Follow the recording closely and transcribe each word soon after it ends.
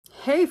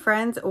Hey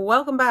friends,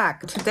 welcome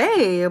back.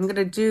 Today I'm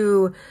gonna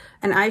do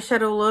an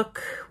eyeshadow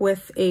look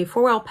with a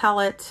 4L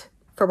palette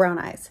for brown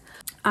eyes.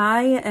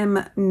 I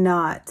am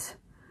not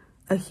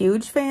a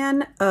huge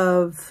fan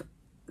of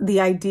the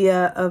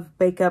idea of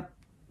makeup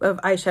of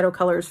eyeshadow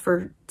colors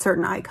for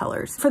certain eye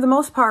colors. For the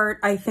most part,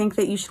 I think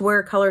that you should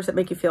wear colors that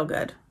make you feel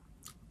good.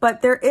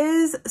 But there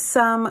is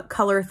some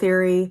color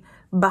theory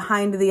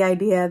behind the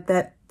idea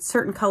that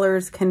certain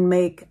colors can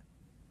make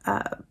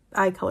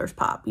eye colors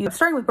pop. I'm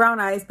starting with brown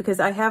eyes because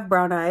I have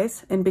brown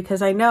eyes, and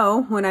because I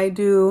know when I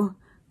do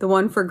the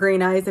one for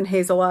green eyes and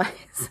hazel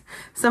eyes,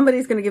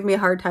 somebody's gonna give me a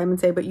hard time and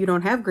say, but you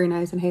don't have green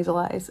eyes and hazel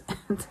eyes.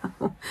 And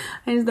so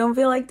I just don't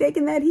feel like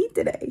taking that heat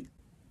today,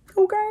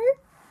 okay?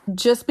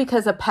 Just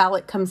because a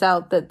palette comes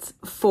out that's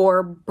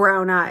for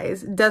brown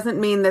eyes doesn't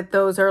mean that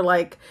those are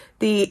like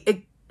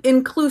the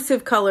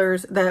inclusive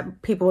colors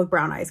that people with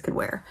brown eyes could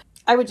wear.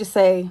 I would just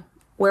say,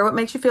 wear what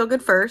makes you feel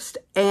good first,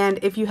 and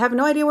if you have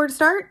no idea where to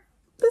start,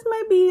 this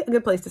might be a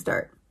good place to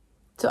start.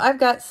 So I've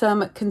got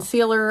some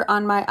concealer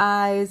on my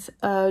eyes,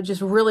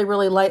 just really,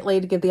 really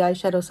lightly to give the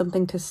eyeshadow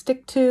something to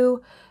stick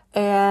to.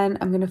 And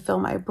I'm gonna fill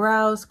my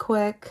brows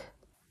quick.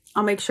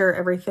 I'll make sure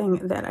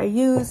everything that I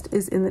used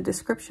is in the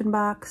description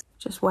box.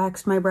 Just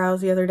waxed my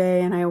brows the other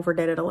day and I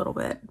overdid it a little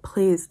bit.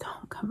 Please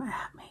don't come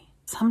at me.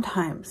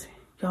 Sometimes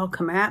y'all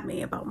come at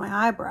me about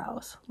my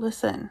eyebrows.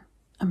 Listen,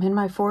 I'm in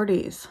my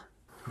 40s.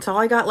 It's all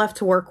I got left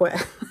to work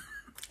with.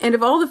 And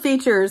of all the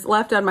features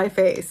left on my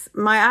face,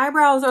 my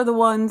eyebrows are the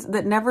ones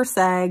that never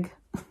sag.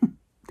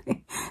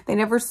 They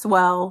never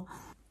swell.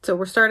 So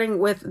we're starting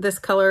with this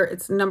color.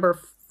 It's number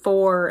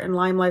 4 in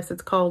LimeLife.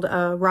 It's called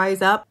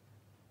Rise Up.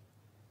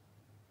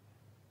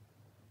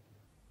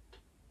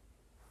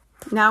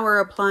 Now we're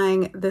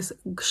applying this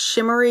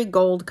shimmery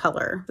gold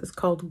color. It's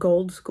called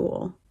Gold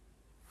School.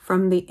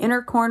 From the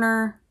inner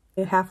corner,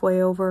 halfway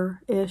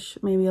over-ish,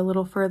 maybe a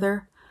little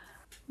further.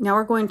 Now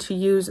we're going to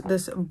use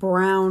this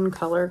brown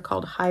color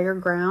called Higher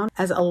Ground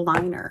as a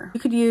liner. You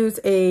could use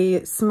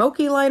a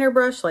smoky liner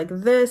brush like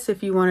this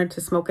if you wanted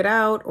to smoke it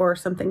out, or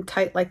something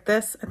tight like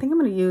this. I think I'm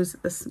going to use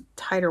this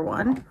tighter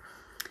one.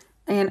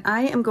 And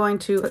I am going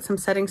to put some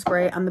setting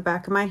spray on the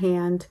back of my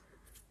hand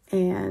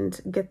and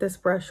get this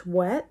brush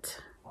wet.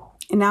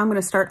 And now I'm going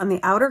to start on the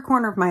outer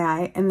corner of my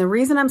eye. And the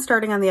reason I'm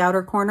starting on the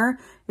outer corner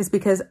is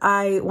because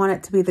I want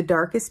it to be the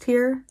darkest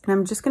here. And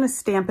I'm just going to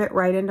stamp it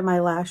right into my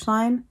lash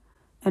line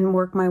and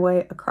work my way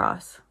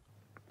across.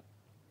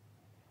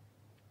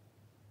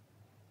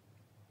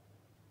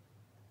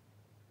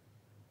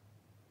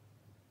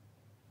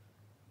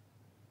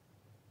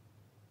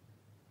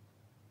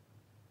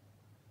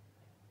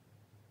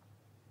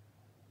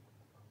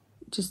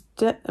 Just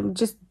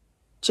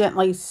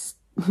gently,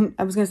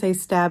 I was gonna say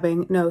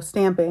stabbing, no,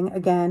 stamping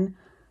again.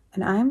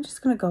 And I'm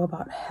just gonna go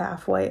about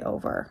halfway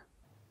over.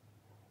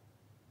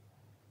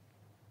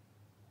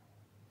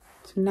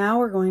 So now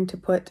we're going to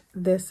put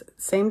this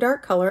same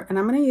dark color, and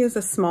I'm going to use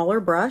a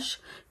smaller brush.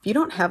 If you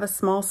don't have a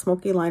small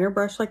smoky liner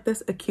brush like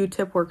this, a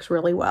Q-tip works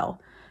really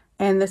well.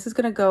 And this is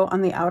going to go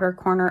on the outer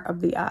corner of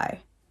the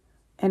eye.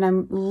 And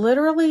I'm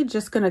literally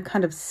just going to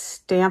kind of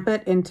stamp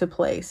it into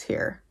place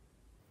here.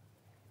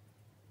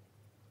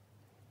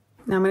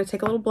 Now I'm going to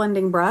take a little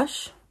blending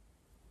brush,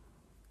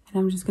 and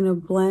I'm just going to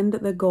blend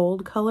the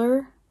gold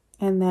color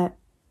and that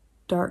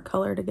dark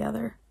color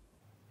together.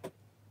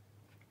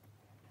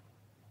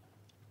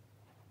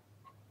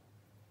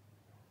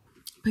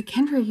 But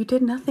Kendra, you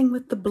did nothing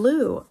with the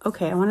blue.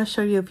 Okay, I want to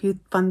show you a few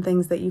fun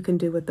things that you can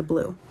do with the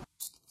blue.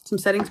 Some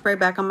setting spray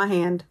back on my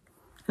hand,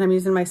 and I'm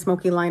using my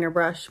smoky liner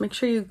brush. Make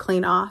sure you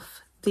clean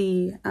off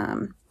the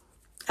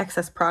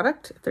excess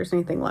product if there's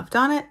anything left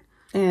on it.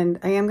 And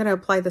I am going to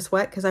apply this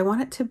wet because I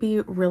want it to be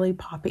really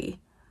poppy.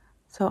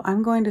 So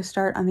I'm going to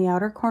start on the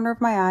outer corner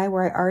of my eye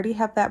where I already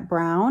have that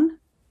brown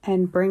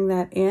and bring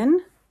that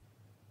in.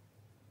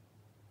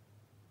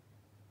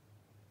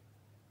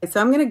 So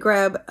I'm going to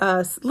grab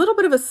a little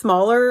bit of a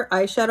smaller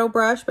eyeshadow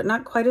brush, but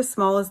not quite as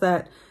small as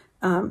that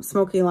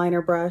smoky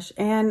liner brush.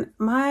 And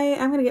I'm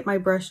going to get my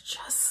brush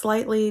just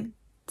slightly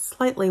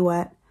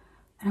wet.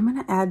 And I'm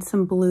going to add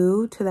some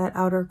blue to that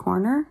outer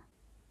corner.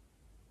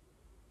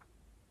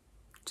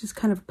 Just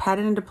kind of pat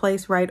it into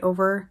place right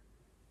over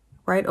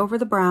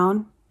the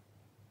brown.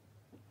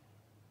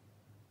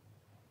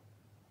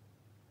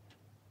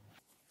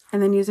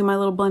 And then using my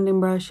little blending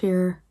brush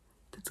here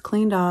that's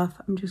cleaned off,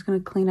 I'm just going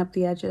to clean up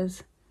the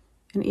edges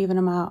and even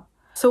them out.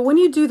 So when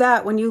you do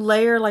that, when you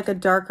layer like a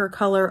darker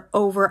color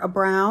over a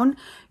brown,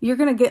 you're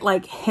gonna get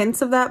like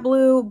hints of that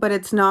blue, but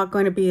it's not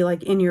going to be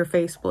like in your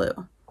face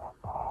blue.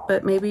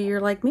 But maybe you're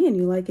like me and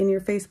you like in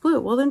your face blue.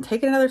 Well, then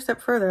take it another step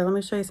further. Let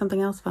me show you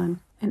something else fun.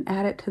 And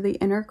add it to the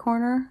inner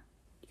corner.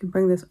 You can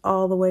bring this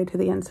all the way to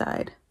the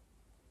inside.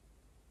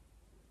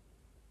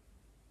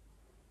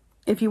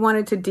 If you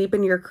wanted to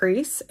deepen your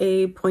crease,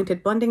 a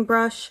pointed blending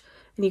brush,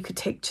 and you could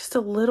take just a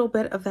little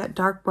bit of that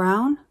dark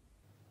brown.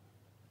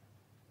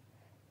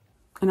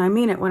 And I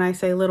mean it when I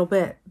say a little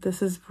bit. This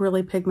is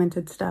really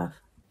pigmented stuff.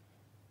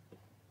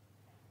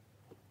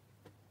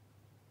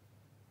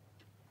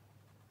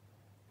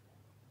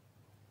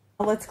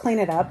 Let's clean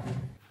it up.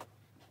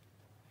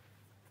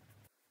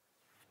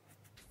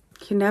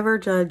 You can never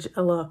judge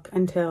a look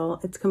until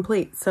it's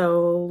complete.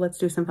 So let's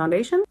do some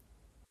foundation.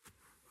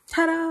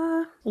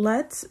 Ta-da!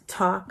 Let's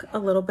talk a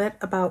little bit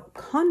about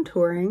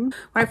contouring.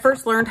 When I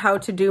first learned how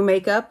to do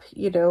makeup,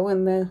 you know,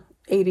 in the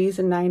 80s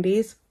and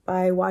 90s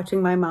by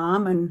watching my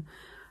mom and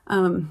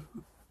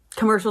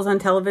commercials on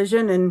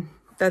television, and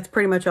that's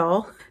pretty much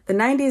all. The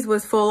 90s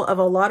was full of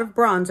a lot of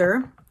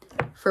bronzer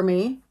for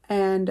me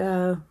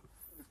and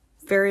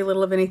very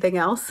little of anything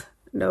else.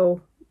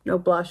 No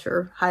blush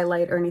or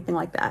highlight or anything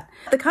like that.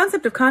 The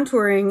concept of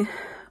contouring,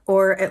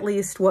 or at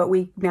least what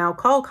we now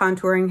call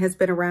contouring, has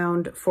been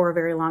around for a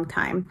very long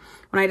time.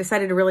 When I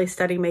decided to really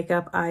study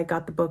makeup, I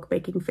got the book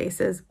Making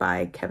Faces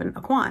by Kevin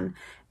Alcone.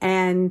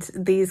 And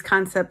these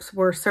concepts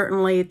were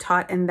certainly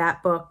taught in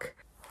that book.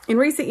 In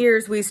recent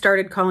years, we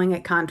started calling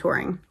it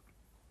contouring.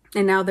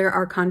 And now there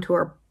are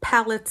contour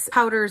palettes,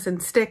 powders,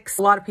 and sticks.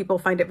 A lot of people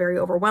find it very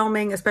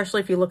overwhelming, especially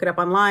if you look it up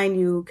online.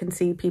 You can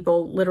see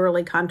people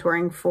literally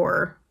contouring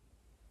for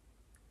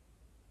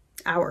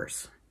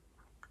hours,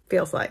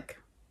 feels like.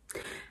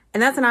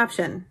 And that's an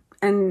option.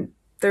 And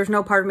there's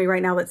no part of me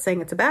right now that's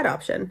saying it's a bad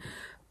option.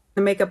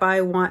 The makeup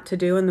I want to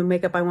do and the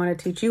makeup I want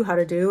to teach you how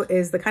to do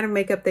is the kind of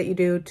makeup that you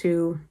do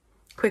to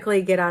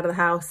quickly get out of the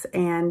house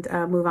and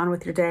move on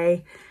with your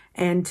day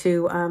and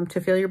to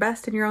feel your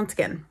best in your own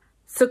skin.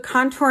 So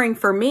contouring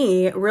for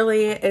me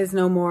really is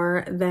no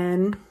more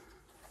than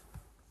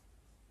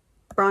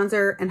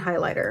bronzer and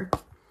highlighter.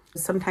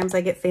 Sometimes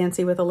I get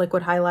fancy with a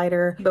liquid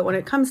highlighter, but when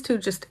it comes to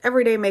just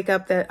everyday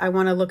makeup that I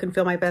want to look and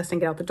feel my best and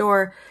get out the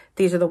door,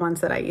 these are the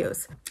ones that I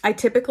use. I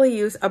typically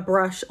use a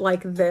brush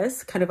like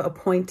this, kind of a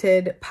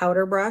pointed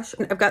powder brush.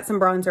 I've got some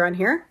bronzer on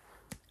here.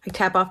 I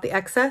tap off the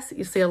excess.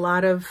 You see a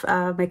lot of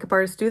makeup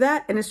artists do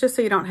that, and it's just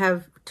so you don't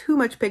have too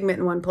much pigment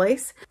in one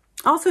place.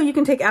 Also, you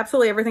can take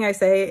absolutely everything I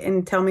say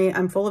and tell me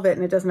I'm full of it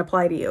and it doesn't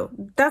apply to you.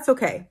 That's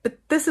okay, but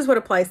this is what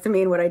applies to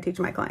me and what I teach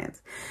my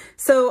clients.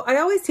 So I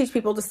always teach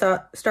people to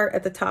start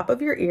at the top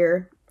of your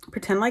ear,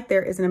 pretend like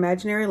there is an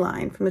imaginary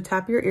line from the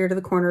top of your ear to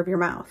the corner of your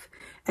mouth.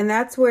 And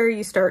that's where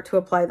you start to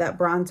apply that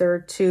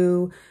bronzer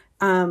to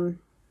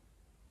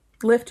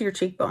lift your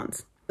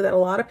cheekbones. That a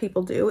lot of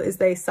people do is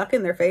they suck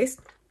in their face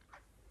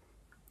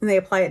and they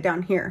apply it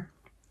down here.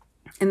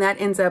 And that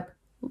ends up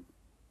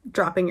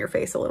dropping your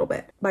face a little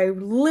bit. By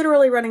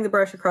literally running the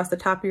brush across the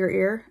top of your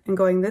ear and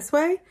going this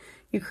way,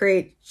 you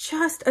create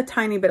just a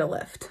tiny bit of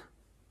lift.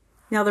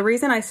 Now, the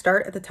reason I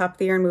start at the top of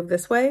the ear and move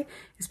this way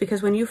is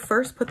because when you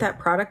first put that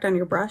product on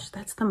your brush,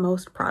 that's the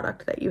most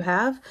product that you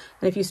have.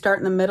 And if you start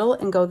in the middle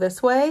and go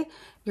this way,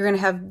 you're going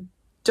to have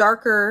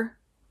darker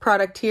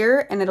product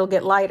here and it'll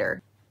get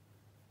lighter.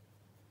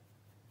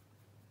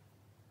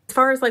 As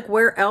far as like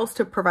where else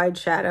to provide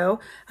shadow,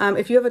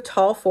 if you have a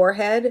tall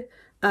forehead,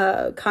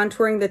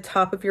 contouring the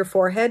top of your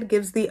forehead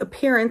gives the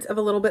appearance of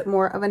a little bit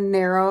more of a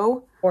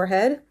narrow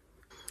forehead.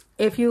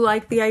 If you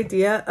like the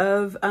idea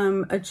of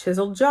a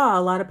chiseled jaw,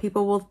 a lot of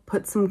people will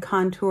put some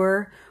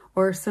contour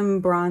or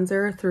some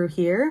bronzer through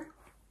here,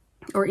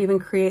 or even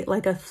create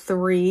like a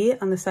 3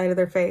 on the side of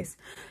their face.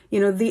 You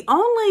know, the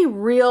only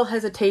real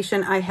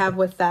hesitation I have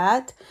with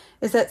that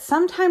is that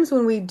sometimes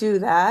when we do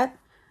that,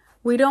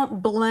 we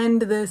don't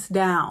blend this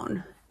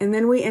down. And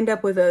then we end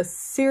up with a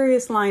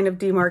serious line of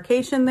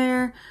demarcation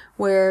there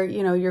where,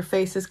 you know, your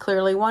face is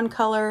clearly one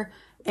color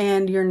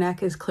and your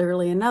neck is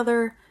clearly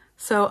another.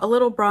 So a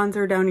little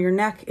bronzer down your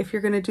neck, if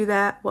you're going to do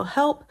that, will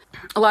help.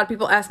 A lot of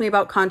people ask me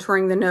about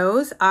contouring the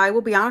nose. I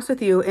will be honest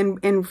with you,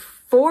 and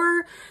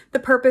for the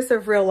purpose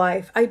of real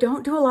life, I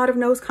don't do a lot of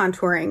nose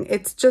contouring.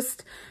 It's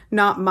just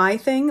not my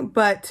thing.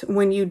 But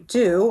when you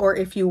do, or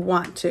if you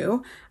want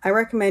to, I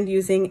recommend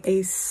using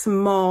a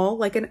small,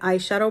 like an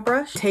eyeshadow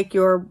brush. Take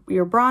your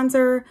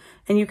bronzer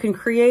and you can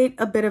create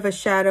a bit of a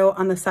shadow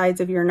on the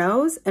sides of your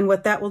nose. And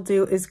what that will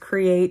do is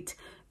create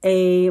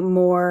a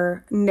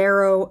more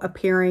narrow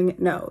appearing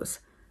nose.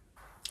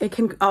 It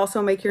can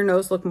also make your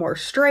nose look more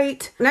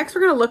straight. Next,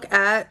 we're going to look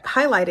at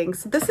highlighting.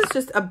 So this is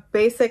just a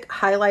basic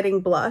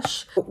highlighting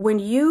blush. When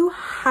you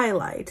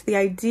highlight, the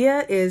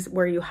idea is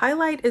where you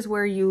highlight is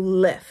where you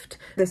lift.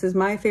 This is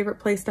my favorite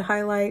place to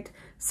highlight.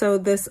 So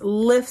this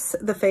lifts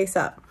the face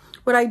up.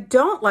 What I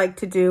don't like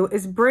to do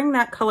is bring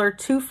that color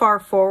too far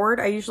forward.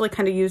 I usually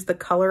kind of use the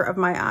color of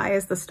my eye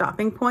as the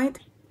stopping point.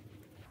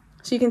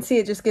 So you can see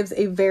it just gives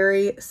a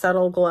very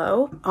subtle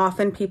glow.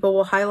 Often people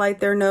will highlight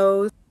their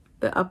nose,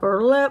 the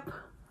upper lip,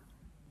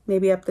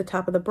 maybe up the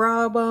top of the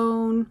brow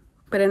bone.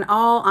 But in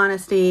all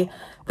honesty,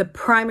 the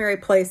primary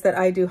place that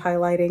I do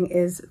highlighting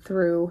is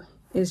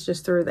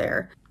just through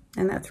there.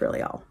 And that's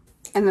really all.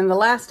 And then the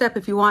last step,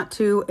 if you want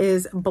to,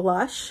 is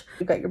blush.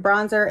 You've got your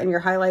bronzer and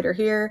your highlighter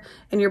here,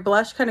 and your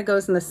blush kind of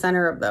goes in the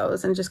center of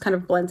those and just kind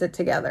of blends it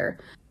together.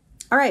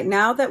 All right,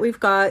 now that we've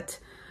got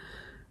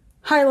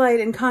highlight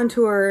and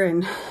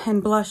contour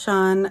and blush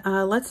on,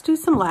 let's do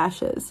some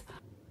lashes.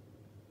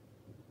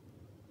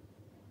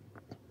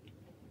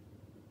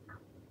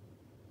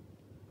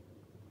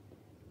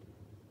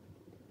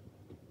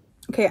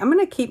 Okay, I'm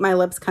gonna keep my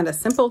lips kind of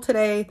simple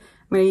today.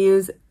 I'm going to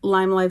use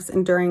LimeLife's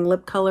Enduring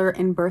Lip Color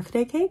in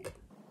Birthday Cake.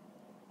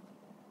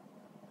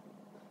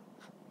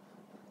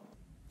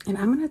 And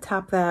I'm going to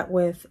top that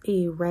with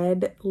a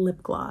red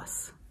lip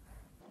gloss.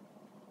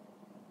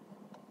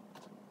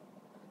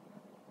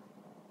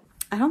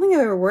 I don't think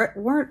I've ever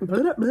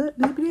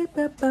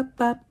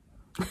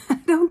I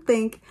don't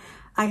think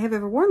I have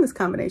ever worn this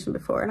combination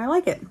before, and I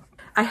like it.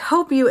 I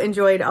hope you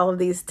enjoyed all of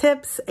these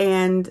tips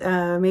and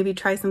maybe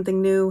try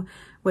something new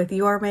with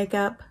your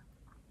makeup.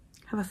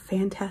 Have a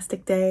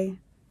fantastic day.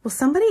 Will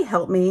somebody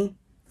help me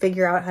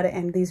figure out how to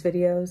end these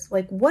videos?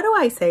 Like, what do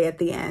I say at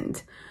the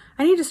end?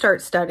 I need to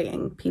start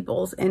studying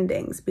people's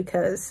endings,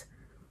 because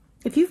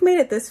if you've made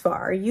it this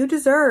far, you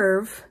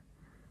deserve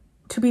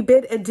to be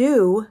bid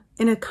adieu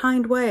in a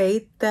kind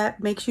way that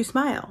makes you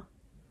smile.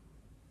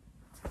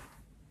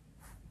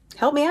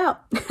 Help me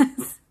out.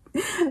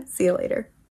 See you later.